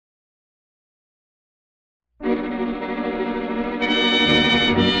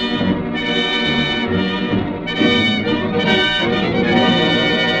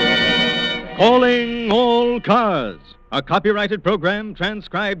Calling All Cars, a copyrighted program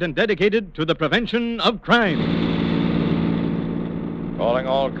transcribed and dedicated to the prevention of crime. Calling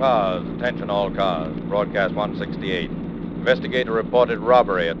all cars, attention all cars, broadcast 168. Investigator reported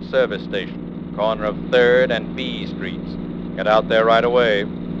robbery at service station, corner of 3rd and B Streets. Get out there right away.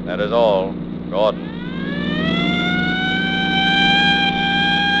 That is all. Gordon.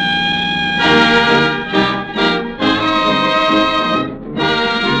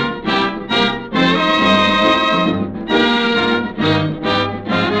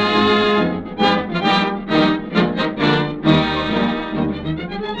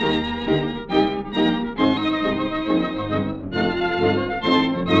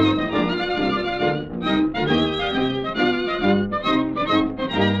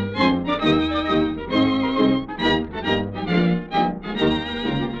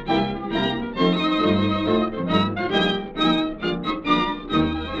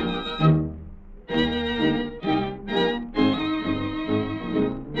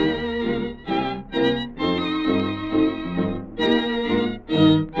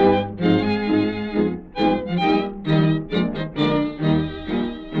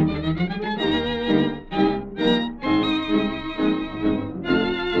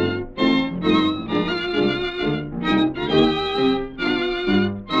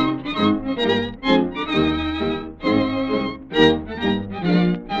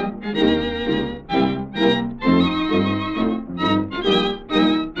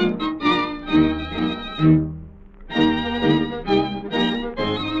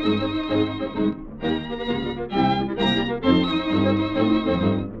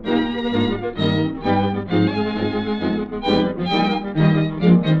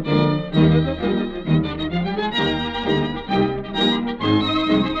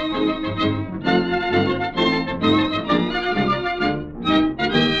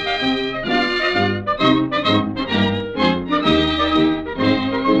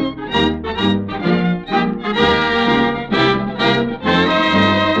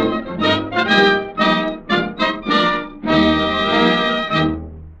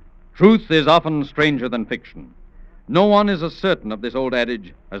 Truth is often stranger than fiction. No one is as certain of this old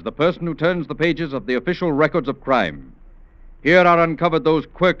adage as the person who turns the pages of the official records of crime. Here are uncovered those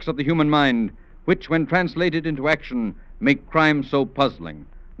quirks of the human mind which, when translated into action, make crime so puzzling,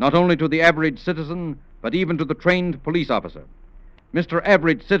 not only to the average citizen, but even to the trained police officer. Mr.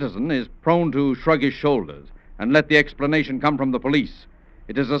 Average Citizen is prone to shrug his shoulders and let the explanation come from the police.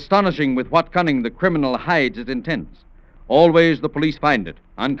 It is astonishing with what cunning the criminal hides his intents. Always the police find it,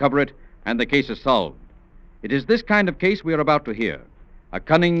 uncover it, and the case is solved. It is this kind of case we are about to hear. A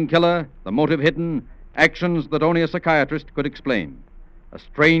cunning killer, the motive hidden, actions that only a psychiatrist could explain. A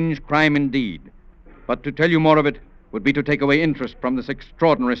strange crime indeed. But to tell you more of it would be to take away interest from this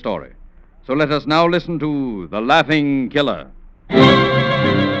extraordinary story. So let us now listen to The Laughing Killer.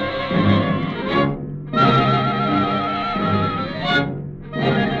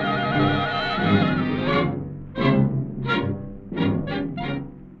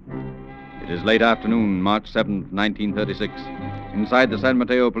 It is late afternoon, March 7th, 1936. Inside the San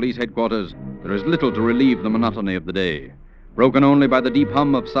Mateo Police Headquarters, there is little to relieve the monotony of the day. Broken only by the deep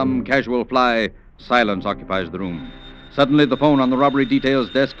hum of some casual fly, silence occupies the room. Suddenly, the phone on the robbery detail's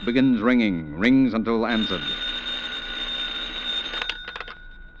desk begins ringing, rings until answered.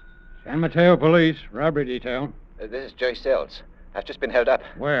 San Mateo Police, robbery detail. This is Joyce Sells. I've just been held up.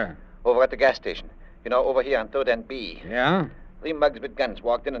 Where? Over at the gas station. You know, over here on 3rd and B. Yeah? 3 mugs with guns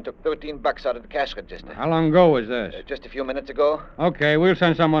walked in and took $13 out of the cash register. How long ago was this? Just a few minutes ago. Okay, we'll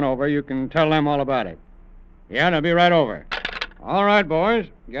send someone over. You can tell them all about it. Yeah, they'll be right over. All right, boys.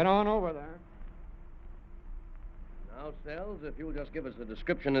 Get on over there. Now, Sells, if you'll just give us a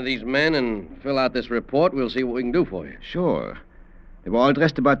description of these men and fill out this report, we'll see what we can do for you. Sure. They were all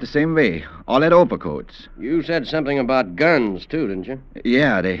dressed about the same way. All had overcoats. You said something about guns, too, didn't you?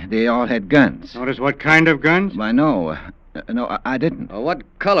 Yeah, they all had guns. Notice what kind of guns? Why, no. No, I didn't. What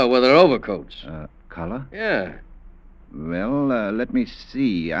color were their overcoats? Color? Yeah. Well, let me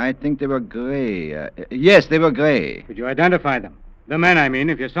see. I think they were gray. Yes, they were gray. Could you identify them? The men, I mean,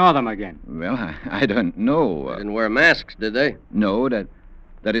 if you saw them again. Well, I don't know. They didn't wear masks, did they? No, that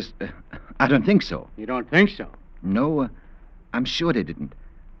is... I don't think so. You don't think so? No, I'm sure they didn't.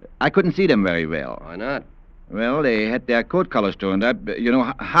 I couldn't see them very well. Why not? Well, they had their coat collars turned up,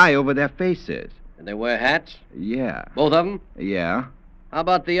 high over their faces. Did they wear hats? Yeah. Both of them? Yeah. How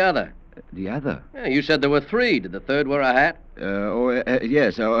about the other? The other? Yeah, you said there were 3. Did the third wear a hat?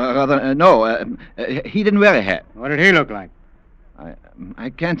 Yes. No. He didn't wear a hat. What did he look like? I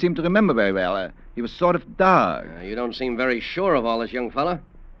can't seem to remember very well. He was sort of dark. You don't seem very sure of all this, young fella.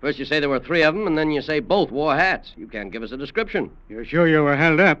 First you say there were 3 of them, and then you say both wore hats. You can't give us a description. You're sure you were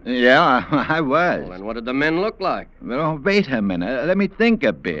held up? Yeah, I was. Well, then what did the men look like? Well, wait a minute. Let me think a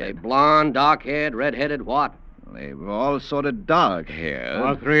Were they bit. blonde, dark-haired, red-headed, what? They were all sort of dark-haired.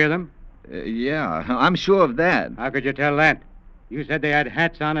 All 3 of them? Yeah, I'm sure of that. How could you tell that? You said they had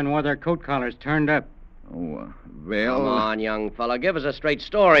hats on and wore their coat collars turned up. Oh, well... Come on, young fella. Give us a straight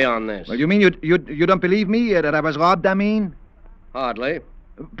story on this. Well, you mean you don't believe me that I was robbed, I mean? Hardly.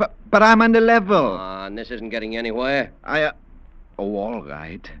 But I'm on the level. Come on, this isn't getting you anywhere. Oh, all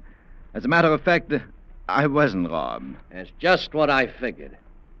right. As a matter of fact, I wasn't robbed. That's just what I figured.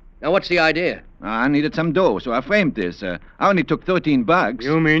 Now, what's the idea? I needed some dough, so I framed this. I only took $13.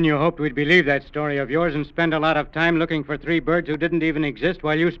 You mean you hoped we'd believe that story of yours and spend a lot of time looking for 3 birds who didn't even exist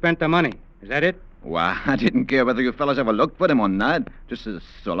while you spent the money? Is that it? Why, I didn't care whether you fellas ever looked for them or not. Just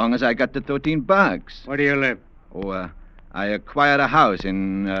so long as I got the $13. Where do you live? Oh, I acquired a house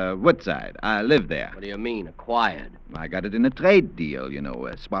in Woodside. I live there. What do you mean, acquired? I got it in a trade deal,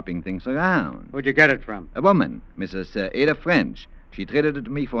 swapping things around. Where'd you get it from? A woman, Mrs. Ada French. She traded it to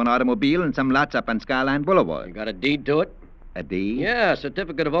me for an automobile and some lots up on Skyline You Boulevard. got a deed to it? A deed? Yeah,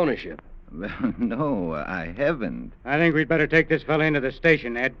 certificate of ownership. Well, no, I haven't. I think we'd better take this fella into the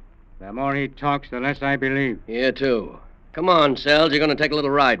station, Ed. The more he talks, the less I believe. Here, too. Come on, Sells. You're going to take a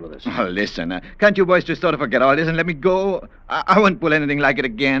little ride with us. Oh, listen, can't you boys just sort of forget all this and let me go? I won't pull anything like it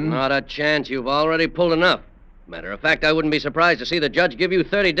again. Not a chance. You've already pulled enough. Matter of fact, I wouldn't be surprised to see the judge give you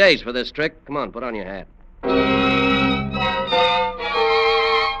 30 days for this trick. Come on, put on your hat.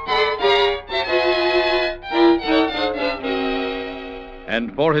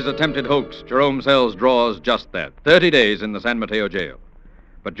 And for his attempted hoax, Jerome Sells draws just that, 30 days in the San Mateo jail.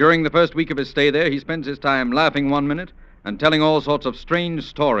 But during the first week of his stay there, he spends his time laughing one minute and telling all sorts of strange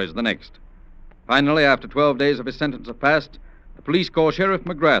stories the next. Finally, after 12 days of his sentence have passed, the police call Sheriff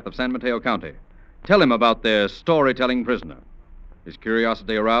McGrath of San Mateo County. Tell him about their storytelling prisoner. His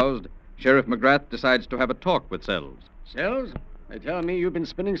curiosity aroused, Sheriff McGrath decides to have a talk with Sells. Sells, they tell me you've been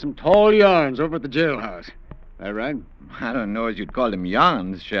spinning some tall yarns over at the jailhouse. That right? I don't know as you'd call them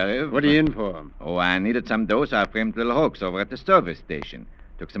yarns, Sheriff. What are you in for? Oh, I needed some dough, so I framed a little hoax over at the service station.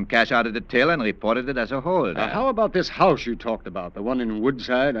 Took some cash out of the till and reported it as a hold. How about this house you talked about, the one in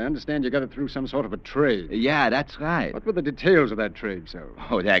Woodside? I understand you got it through some sort of a trade. Yeah, that's right. What were the details of that trade, sir?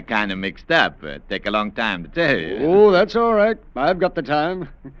 Oh, they're kind of mixed up. Take a long time to tell you. Oh, that's all right. I've got the time.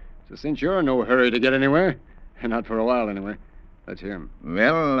 So since you're in no hurry to get anywhere, not for a while anyway, let's hear 'em.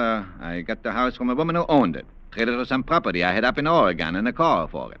 Well, I got the house from a woman who owned it. Traded her some property I had up in Oregon and a car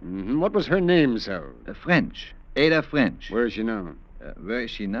for it. Mm-hmm. What was her name, sir? French. Ada French. Where is she now? Where is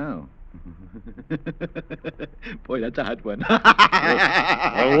she now? Boy, that's a hot one.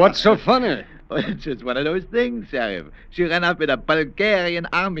 Well, what's so funny? Oh, it's just one of those things, Sheriff. She ran up with a Bulgarian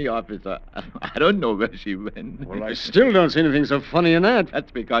army officer. I don't know where she went. Well, I still don't see anything so funny in that.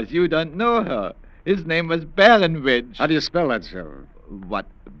 That's because you don't know her. His name was Baronwich. How do you spell that, sir? What,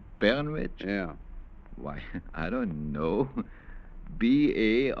 Baronwich? Yeah. Why, I don't know.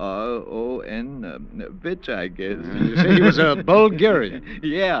 Baron, bitch, I guess. You say he was a Bulgarian?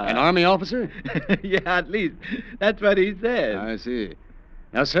 Yeah. An army officer? Yeah, at least. That's what he said. I see.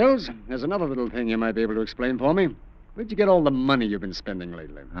 Now, Sells, there's another little thing you might be able to explain for me. Where'd you get all the money you've been spending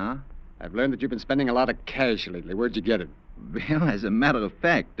lately? Huh? I've learned that you've been spending a lot of cash lately. Where'd you get it? Well, as a matter of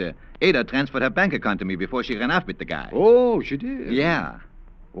fact, Ada transferred her bank account to me before she ran off with the guy. Oh, she did? Yeah.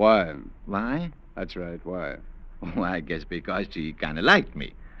 Why? Why? That's right, why? Oh, I guess because she kind of liked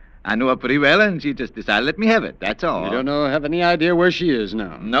me. I knew her pretty well, and she just decided to let me have it. That's all. You don't have any idea where she is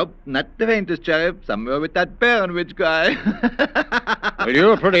now? Nope, not the faintest, Sheriff. Somewhere with that Baronwich guy. Well,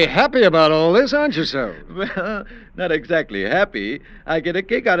 you're pretty happy about all this, aren't you, Sells? Well, not exactly happy. I get a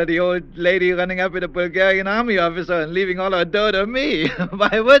kick out of the old lady running up with a Bulgarian army officer and leaving all her dough to me.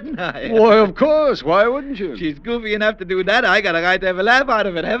 Why wouldn't I? Why, of course. Why wouldn't you? She's goofy enough to do that. I got a right to have a laugh out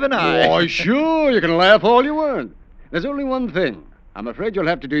of it, haven't I? Why, sure. You can laugh all you want. There's only one thing. I'm afraid you'll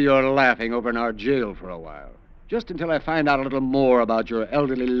have to do your laughing over in our jail for a while. Just until I find out a little more about your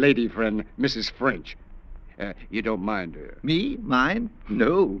elderly lady friend, Mrs. French. You don't mind her? Me? Mine?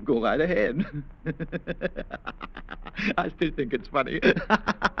 No, go right ahead. I still think it's funny.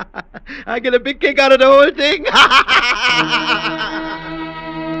 I get a big kick out of the whole thing.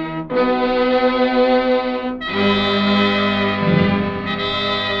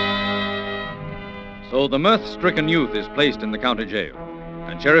 So the mirth-stricken youth is placed in the county jail,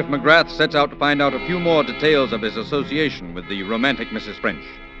 and Sheriff McGrath sets out to find out a few more details of his association with the romantic Mrs. French.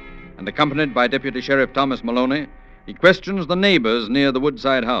 And accompanied by Deputy Sheriff Thomas Maloney, he questions the neighbors near the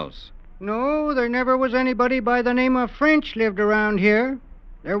Woodside house. No, there never was anybody by the name of French lived around here.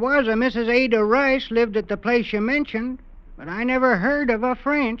 There was a Mrs. Ada Rice lived at the place you mentioned, but I never heard of a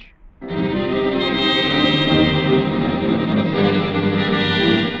French.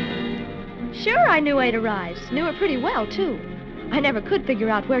 Sure, I knew Ada Rice. Knew her pretty well, too. I never could figure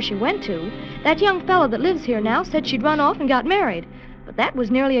out where she went to. That young fellow that lives here now said she'd run off and got married. But that was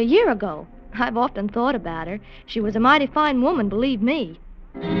nearly a year ago. I've often thought about her. She was a mighty fine woman, believe me.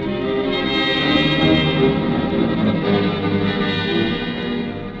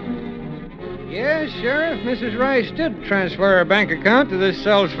 Yes, Sheriff, Mrs. Rice did transfer her bank account to this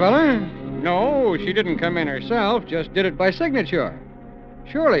Sells fella. No, she didn't come in herself, just did it by signature.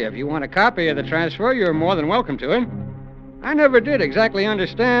 Surely, if you want a copy of the transfer, you're more than welcome to it. I never did exactly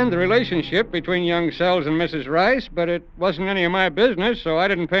understand the relationship between young Sells and Mrs. Rice, but it wasn't any of my business, so I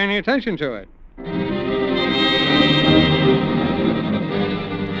didn't pay any attention to it.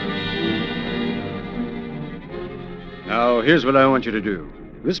 Now, here's what I want you to do.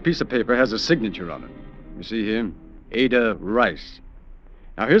 This piece of paper has a signature on it. You see here? Ada Rice.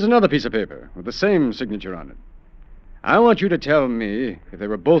 Now, here's another piece of paper with the same signature on it. I want you to tell me if they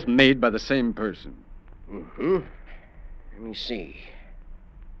were both made by the same person. Mm-hmm. Let me see.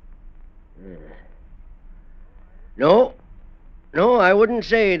 No, I wouldn't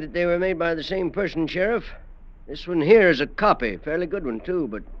say that they were made by the same person, Sheriff. This one here is a copy. Fairly good one, too,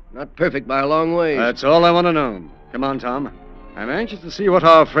 but not perfect by a long way. That's all I want to know. Come on, Tom. I'm anxious to see what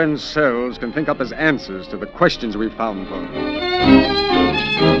our friend Sells can think up as answers to the questions we've found for him.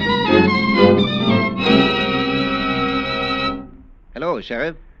 Hello,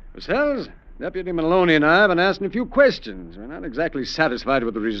 Sheriff. Sells, Deputy Maloney and I have been asking a few questions. We're not exactly satisfied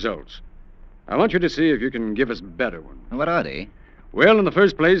with the results. I want you to see if you can give us better ones. What are they? Well, in the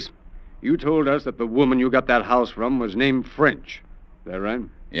first place, you told us that the woman you got that house from was named French. Is that right?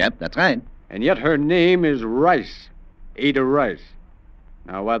 Yep, that's right. And yet her name is Rice. Ada Rice.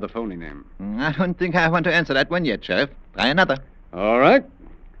 Now, why the phony name? I don't think I want to answer that one yet, Sheriff. Try another. All right.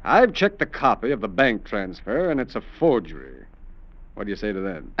 I've checked the copy of the bank transfer, and it's a forgery. What do you say to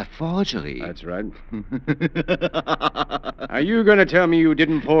that? A forgery? That's right. Are you going to tell me you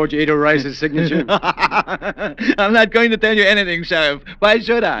didn't forge Ada Rice's signature? I'm not going to tell you anything, Sheriff. Why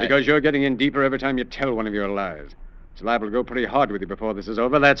should I? Because you're getting in deeper every time you tell one of your lies. It's liable to go pretty hard with you before this is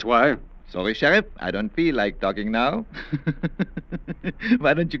over, that's why. Sorry, Sheriff. I don't feel like talking now.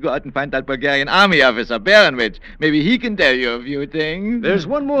 Why don't you go out and find that Bulgarian army officer, Baranwich? Maybe he can tell you a few things. There's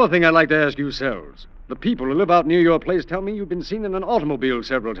one more thing I'd like to ask you, Sells. The people who live out near your place tell me you've been seen in an automobile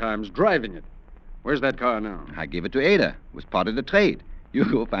several times, driving it. Where's that car now? I gave it to Ada. It was part of the trade. You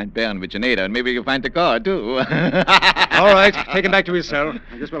go find Baranwich and Ada, and maybe you'll find the car, too. All right, take him back to his cell.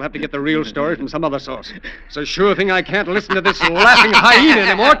 I guess we'll have to get the real story from some other source. It's a sure thing I can't listen to this laughing hyena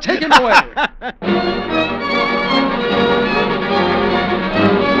anymore. Take him away.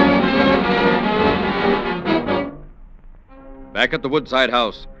 Back at the Woodside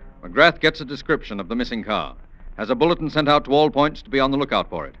house, McGrath gets a description of the missing car, has a bulletin sent out to all points to be on the lookout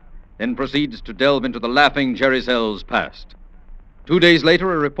for it, then proceeds to delve into the laughing Jerry Sells' past. 2 days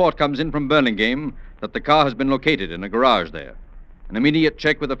later, a report comes in from Burlingame that the car has been located in a garage there. An immediate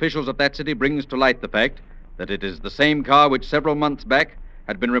check with officials of that city brings to light the fact that it is the same car which several months back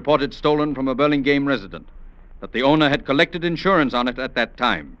had been reported stolen from a Burlingame resident, that the owner had collected insurance on it at that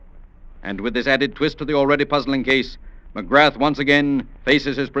time. And with this added twist to the already puzzling case, McGrath once again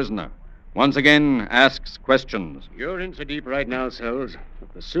faces his prisoner, once again asks questions. You're in so deep right now, Sells,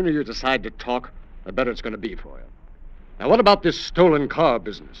 that the sooner you decide to talk, the better it's going to be for you. Now, what about this stolen car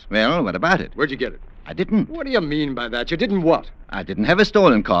business? Well, what about it? Where'd you get it? I didn't. What do you mean by that? You didn't what? I didn't have a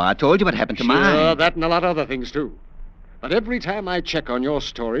stolen car. I told you what happened to mine. Sure, that and a lot of other things, too. But every time I check on your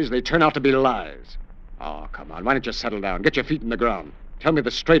stories, they turn out to be lies. Oh, come on. Why don't you settle down? Get your feet in the ground. Tell me the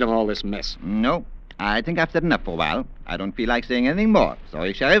straight on all this mess. No. I think I've said enough for a while. I don't feel like saying anything more.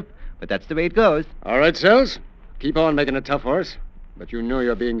 Sorry, Sheriff, but that's the way it goes. All right, Sells. Keep on making it tough for us. But you know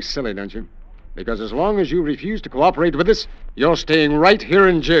you're being silly, don't you? Because as long as you refuse to cooperate with us, you're staying right here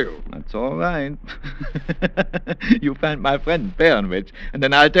in jail. That's all right. You find my friend Baranwich, and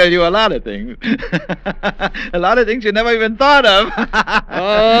then I'll tell you a lot of things. A lot of things you never even thought of.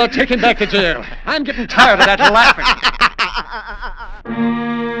 Oh, take him back to jail. I'm getting tired of that laughing.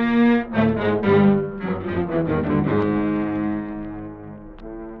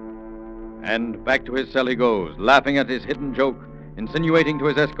 And back to his cell he goes, laughing at his hidden joke, insinuating to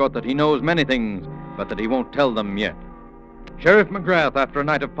his escort that he knows many things, but that he won't tell them yet. Sheriff McGrath, after a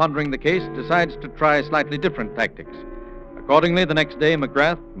night of pondering the case, decides to try slightly different tactics. Accordingly, the next day,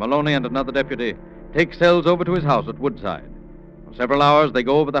 McGrath, Maloney, and another deputy take Sells over to his house at Woodside. For several hours, they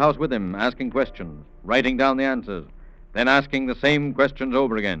go over the house with him, asking questions, writing down the answers, then asking the same questions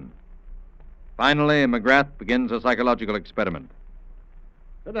over again. Finally, McGrath begins a psychological experiment.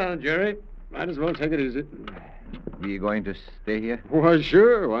 Sit down, Jerry. Might as well take it easy. Are you going to stay here? Why,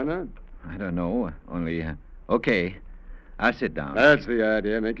 sure. Why not? I don't know. Only, okay. I'll sit down. That's the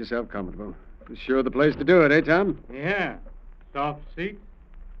idea. Make yourself comfortable. It's sure the place to do it, eh, Tom? Yeah. Soft seat,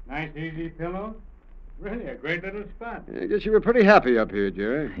 nice easy pillow. Really a great little spot. I guess you were pretty happy up here,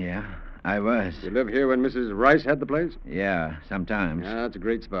 Jerry. Yeah, I was. You live here when Mrs. Rice had the place? Yeah, sometimes. Yeah, it's a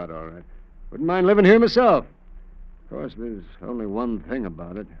great spot, all right. Wouldn't mind living here myself. Of course, there's only one thing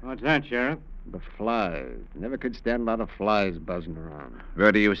about it. What's that, Sheriff? The flies. Never could stand a lot of flies buzzing around.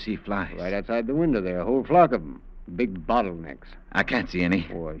 Where do you see flies? Right outside the window there, a whole flock of them. Big bottlenecks. I can't see any.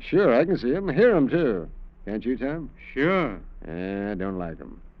 Boy, sure, I can see them. Hear them, too. Can't you, Tom? Sure. I don't like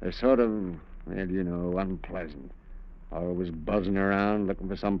them. They're sort of, well, you know, unpleasant. Always buzzing around, looking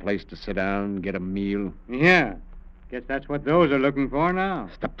for some place to sit down, get a meal. Yeah. Guess that's what those are looking for now.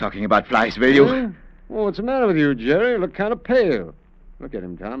 Stop talking about flies, will you? Huh? Well, what's the matter with you, Jerry? You look kind of pale. Look at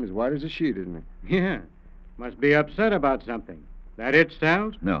him, Tom. He's white as a sheet, isn't he? Yeah. Must be upset about something. That it,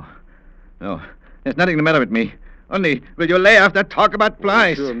 Sells? No. There's nothing the matter with me. Only, will you lay off that talk about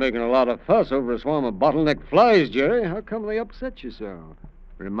flies? You're sure making a lot of fuss over a swarm of bottleneck flies, Jerry. How come they upset you so?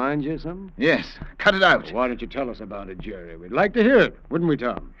 Remind you of something? Yes. Cut it out. Well, why don't you tell us about it, Jerry? We'd like to hear it, wouldn't we,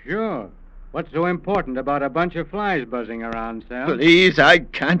 Tom? Sure. What's so important about a bunch of flies buzzing around, Sells? Please, I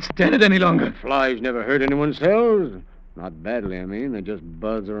can't stand it any longer. Flies never hurt anyone's cells. Not badly, I mean. They just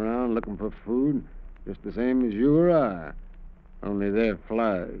buzz around looking for food, just the same as you or I. Only they're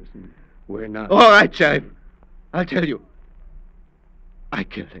flies. And we're not. All right, Sheriff. I'll tell you. I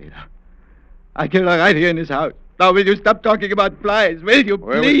killed Ada. I killed her right here in this house. Now, will you stop talking about flies? Will you,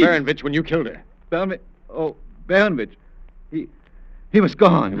 Where please? was Baronvich when you killed her? Baronvich. He was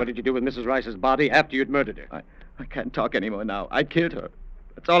gone. And what did you do with Mrs. Rice's body after you'd murdered her? I can't talk anymore now. I killed her.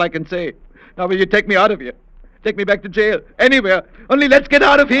 That's all I can say. Now, will you take me out of here? Take me back to jail. Anywhere. Only let's get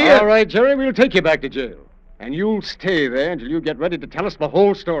out of here. All right, Jerry, we'll take you back to jail. And you'll stay there until you get ready to tell us the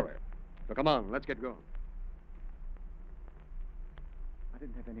whole story. So come on, let's get going. I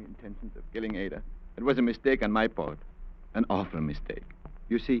didn't have any intentions of killing Ada. It was a mistake on my part. An awful mistake.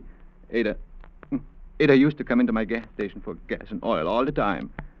 You see, Ada used to come into my gas station for gas and oil all the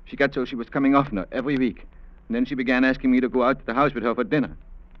time. She got so she was coming oftener every week. And then she began asking me to go out to the house with her for dinner.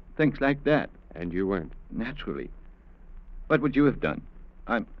 Things like that. And you went? Naturally. What would you have done?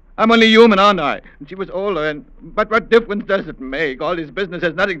 I'm only human, aren't I? And she was older, but what difference does it make? All this business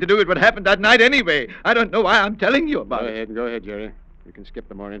has nothing to do with what happened that night anyway. I don't know why I'm telling you about it. Go ahead, Jerry. You can skip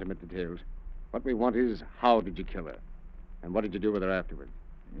the more intimate details. What we want is, how did you kill her? And what did you do with her afterward?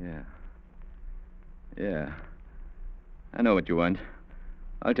 Yeah. I know what you want.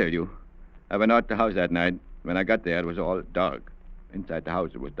 I'll tell you. I went out the house that night. When I got there, it was all dark. Inside the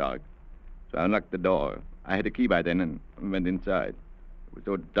house, it was dark. So I unlocked the door. I had a key by then and went inside. It was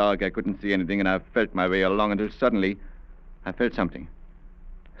so dark I couldn't see anything, and I felt my way along until suddenly I felt something.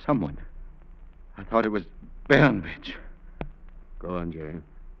 Someone. I thought it was Baronvich. Go on, Jerry.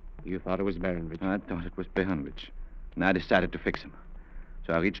 You thought it was Baronvich? I thought it was Baronvich. And I decided to fix him.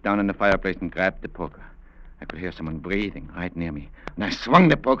 So I reached down in the fireplace and grabbed the poker. I could hear someone breathing right near me. And I swung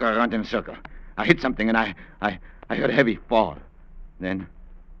the poker around in a circle. I hit something, and I heard a heavy fall. Then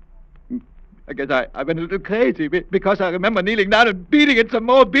I guess I went a little crazy because I remember kneeling down and beating it some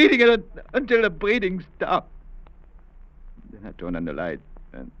more, beating it until the breathing stopped. Then I turned on the light,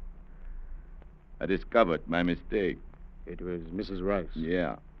 and I discovered my mistake. It was Mrs. Rice.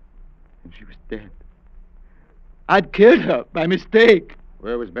 Yeah. And she was dead. I'd killed her by mistake.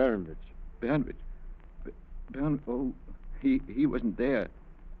 Where was Baronvich? Baronvich? He wasn't there.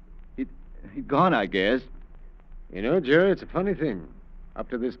 He'd gone, I guess. You know, Jerry, it's a funny thing. Up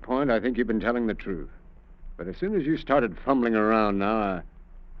to this point, I think you've been telling the truth. But as soon as you started fumbling around now,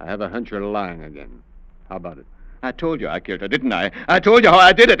 I have a hunch you're lying again. How about it? I told you I killed her, didn't I? I told you how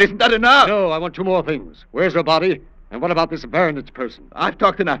I did it. Isn't that enough? No, I want two more things. Where's her body? And what about this Baronvich person? I've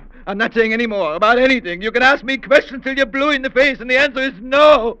talked enough. I'm not saying any more about anything. You can ask me questions till you're blue in the face, and the answer is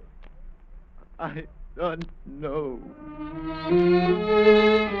no. I don't know.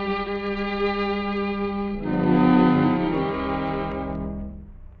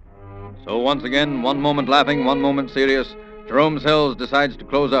 So once again, one moment laughing, one moment serious, Jerome Sells decides to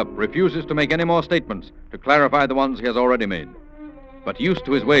close up, refuses to make any more statements to clarify the ones he has already made. But used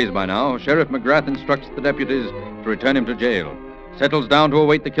to his ways by now, Sheriff McGrath instructs the deputies to return him to jail, settles down to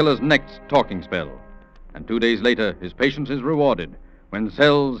await the killer's next talking spell. And 2 days later, his patience is rewarded when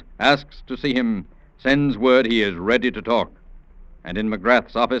Sells asks to see him, sends word he is ready to talk. And in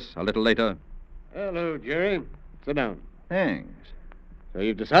McGrath's office, a little later... Hello, Jerry. Sit down. Thanks. So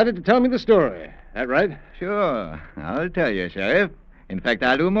you've decided to tell me the story. That right? Sure. I'll tell you, Sheriff. In fact,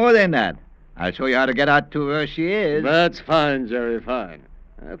 I'll do more than that. I'll show you how to get out to where she is. That's fine, Jerry, fine.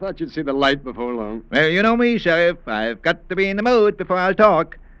 I thought you'd see the light before long. Well, you know me, Sheriff. I've got to be in the mood before I'll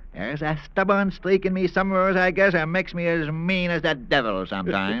talk. There's a stubborn streak in me somewhere, I guess, that makes me as mean as the devil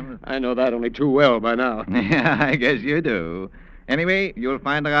sometimes. I know that only too well by now. Yeah, I guess you do. Anyway, you'll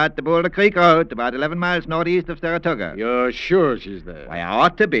find her at the Boulder Creek Road, about 11 miles northeast of Saratoga. You're sure she's there? Why, I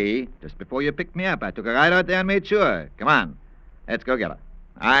ought to be. Just before you picked me up, I took her right out there and made sure. Come on. Let's go get her.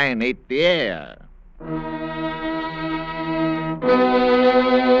 I need the air.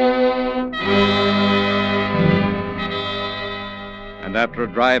 And after a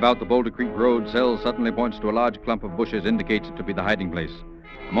drive out the Boulder Creek Road, Sells suddenly points to a large clump of bushes, indicates it to be the hiding place.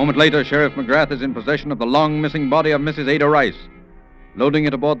 A moment later, Sheriff McGrath is in possession of the long-missing body of Mrs. Ada Rice. Loading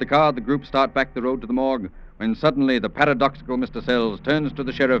it aboard the car, the group start back the road to the morgue, when suddenly the paradoxical Mr. Sells turns to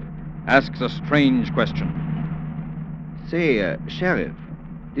the sheriff, asks a strange question. Say, Sheriff,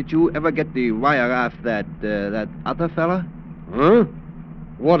 did you ever get the wire off that other fella? Huh?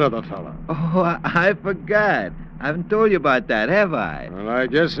 What other fella? Oh, I forgot. I haven't told you about that, have I? Well, I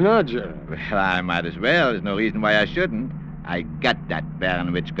guess not, Sheriff. Well, I might as well. There's no reason why I shouldn't. I got that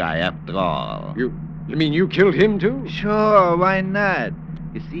Baronwich guy after all. You mean you killed him, too? Sure, why not?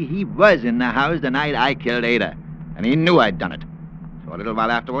 You see, he was in the house the night I killed Ada, and he knew I'd done it. So a little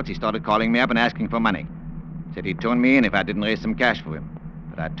while afterwards, he started calling me up and asking for money. Said he'd turn me in if I didn't raise some cash for him.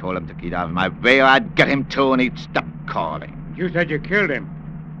 But I told him to keep out of my way or I'd get him too, and he'd stop calling. You said you killed him.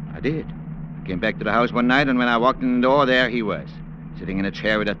 I did. I came back to the house one night, and when I walked in the door, there he was, sitting in a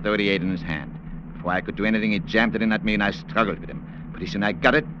chair with a .38 in his hand. Before I could do anything, he jammed it in at me, and I struggled with him. Pretty soon I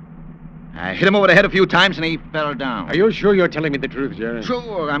got it. I hit him over the head a few times, and he fell down. Are you sure you're telling me the truth, Sheriff?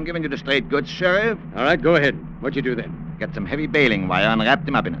 Sure, I'm giving you the straight goods, Sheriff. All right, go ahead. What'd you do then? Got some heavy baling wire and wrapped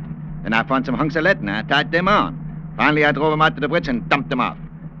him up in it. Then I found some hunks of lead, and I tied them on. Finally, I drove him out to the bridge and dumped him off.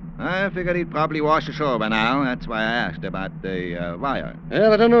 I figured he'd probably wash ashore by now. That's why I asked about the wire.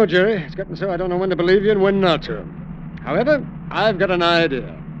 Well, I don't know, Jerry. It's gotten so I don't know when to believe you and when not to. However, I've got an idea.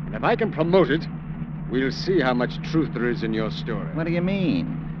 And if I can promote it, we'll see how much truth there is in your story. What do you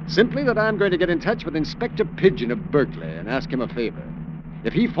mean? Simply that I'm going to get in touch with Inspector Pigeon of Berkeley and ask him a favor.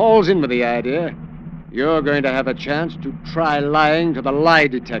 If he falls in with the idea, you're going to have a chance to try lying to the lie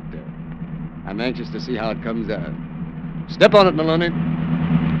detector. I'm anxious to see how it comes out. Step on it, Maloney.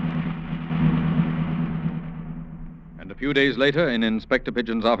 And a few days later, in Inspector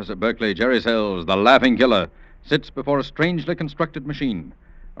Pigeon's office at Berkeley, Jerry Sells, the laughing killer, sits before a strangely constructed machine.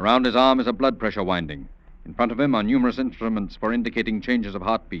 Around his arm is a blood pressure winding. In front of him are numerous instruments for indicating changes of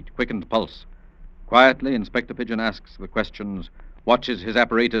heartbeat, quickened pulse. Quietly, Inspector Pigeon asks the questions, watches his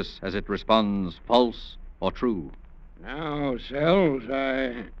apparatus as it responds false or true. Now, Sells,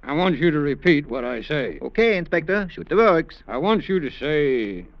 I want you to repeat what I say. Okay, Inspector. Shoot the works. I want you to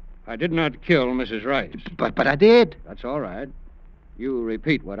say, I did not kill Mrs. Rice. But I did. That's all right. You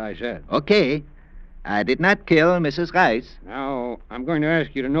repeat what I said. Okay. I did not kill Mrs. Rice. Now, I'm going to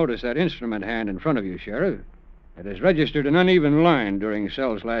ask you to notice that instrument hand in front of you, Sheriff. It has registered an uneven line during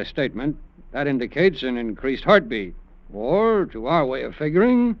Sells' last statement. That indicates an increased heartbeat, or, to our way of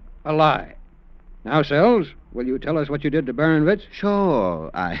figuring, a lie. Now, Sells, will you tell us what you did to Baronwitz? Sure.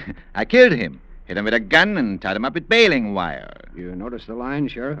 I killed him. Hit him with a gun and tied him up with baling wire. You notice the line,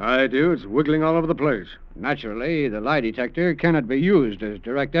 Sheriff? I do. It's wiggling all over the place. Naturally, the lie detector cannot be used as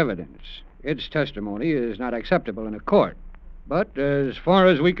direct evidence. Its testimony is not acceptable in a court. But as far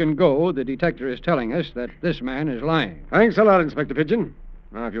as we can go, the detector is telling us that this man is lying. Thanks a lot, Inspector Pigeon.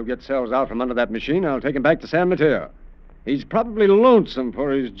 Now, if you'll get Sells out from under that machine, I'll take him back to San Mateo. He's probably lonesome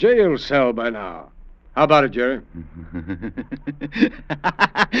for his jail cell by now. How about it, Jerry?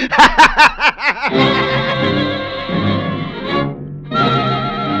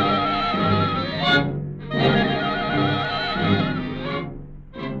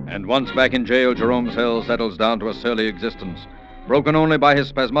 And once back in jail, Jerome Sells settles down to a surly existence, broken only by his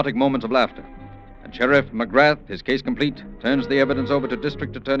spasmodic moments of laughter. And Sheriff McGrath, his case complete, turns the evidence over to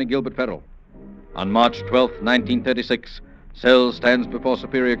District Attorney Gilbert Farrell. On March 12th, 1936, Sells stands before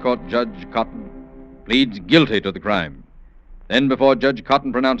Superior Court Judge Cotton, pleads guilty to the crime. Then, before Judge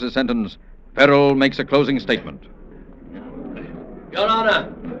Cotton pronounces sentence, Farrell makes a closing statement. Your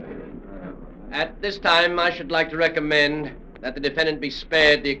Honor, at this time I should like to recommend that the defendant be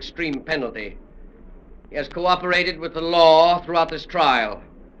spared the extreme penalty. He has cooperated with the law throughout this trial.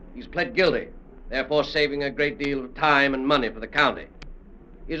 He's pled guilty, therefore saving a great deal of time and money for the county.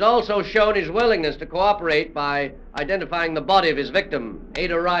 He's also shown his willingness to cooperate by identifying the body of his victim,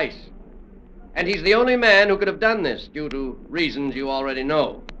 Ada Rice. And he's the only man who could have done this, due to reasons you already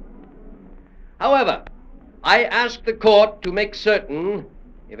know. However, I ask the court to make certain,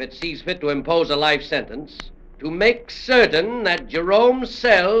 if it sees fit to impose a life sentence, to make certain that Jerome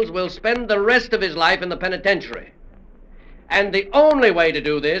Sells will spend the rest of his life in the penitentiary. And the only way to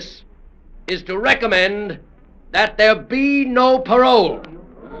do this is to recommend that there be no parole.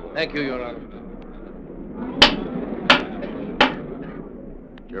 Thank you, Your Honor.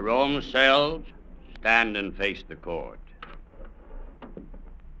 Jerome Sells, stand and face the court.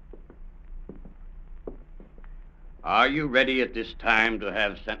 Are you ready at this time to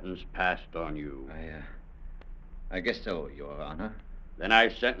have sentence passed on you? I guess so, Your Honor. Then I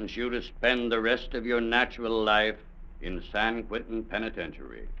sentence you to spend the rest of your natural life in San Quentin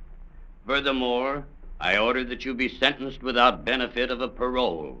Penitentiary. Furthermore, I order that you be sentenced without benefit of a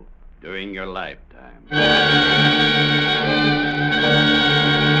parole during your lifetime.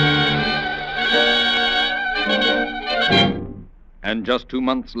 And just 2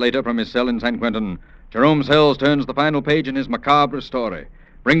 months later, from his cell in San Quentin, Jerome Sells turns the final page in his macabre story,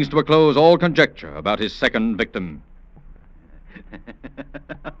 brings to a close all conjecture about his second victim.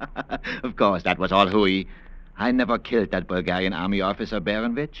 Of course, that was all hooey. I never killed that Bulgarian army officer,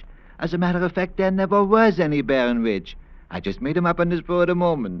 Baronvich. As a matter of fact, there never was any Baronvich. I just made him up on the spur of the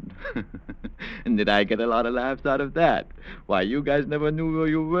moment. And did I get a lot of laughs out of that? Why, you guys never knew who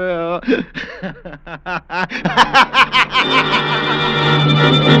you were.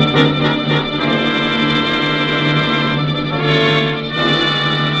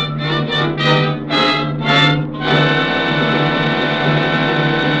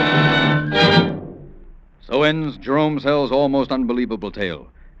 So ends Jerome Sells' almost unbelievable tale,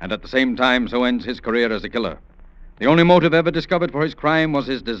 and at the same time, so ends his career as a killer. The only motive ever discovered for his crime was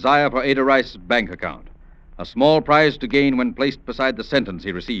his desire for Ada Rice's bank account, a small prize to gain when placed beside the sentence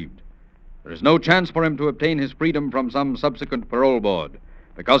he received. There is no chance for him to obtain his freedom from some subsequent parole board,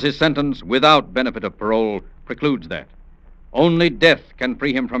 because his sentence, without benefit of parole, precludes that. Only death can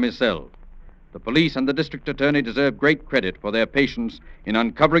free him from his cell. The police and the district attorney deserve great credit for their patience in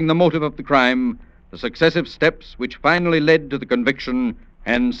uncovering the motive of the crime, the successive steps which finally led to the conviction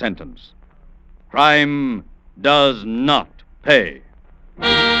and sentence. Crime does not pay.